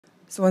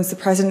So once the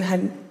president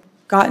had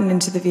gotten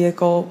into the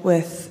vehicle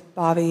with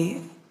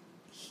Bobby,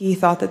 he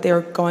thought that they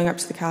were going up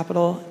to the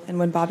Capitol, and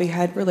when Bobby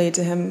had relayed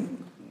to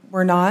him,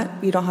 we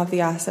don't have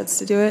the assets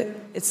to do it,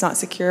 it's not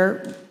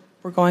secure,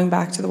 we're going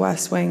back to the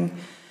West Wing,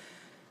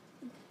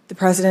 the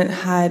president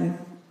had a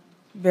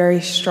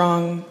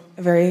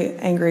very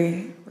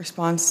angry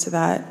response to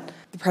that.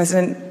 The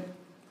president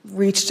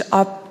reached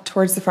up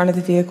towards the front of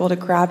the vehicle to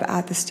grab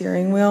at the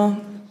steering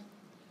wheel.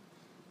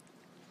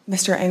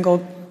 Mr. Engel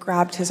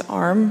grabbed his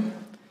arm,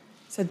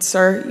 said,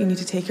 "Sir, you need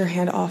to take your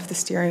hand off the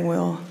steering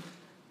wheel.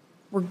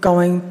 We're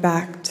going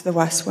back to the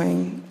West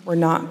Wing. We're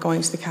not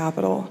going to the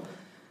Capitol."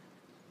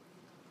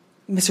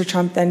 Mr.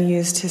 Trump then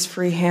used his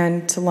free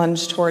hand to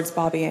lunge towards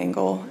Bobby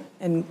Engel.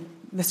 And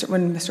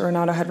when Mr.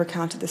 Renato had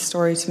recounted this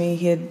story to me,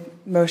 he had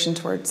motioned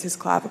towards his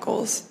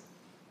clavicles.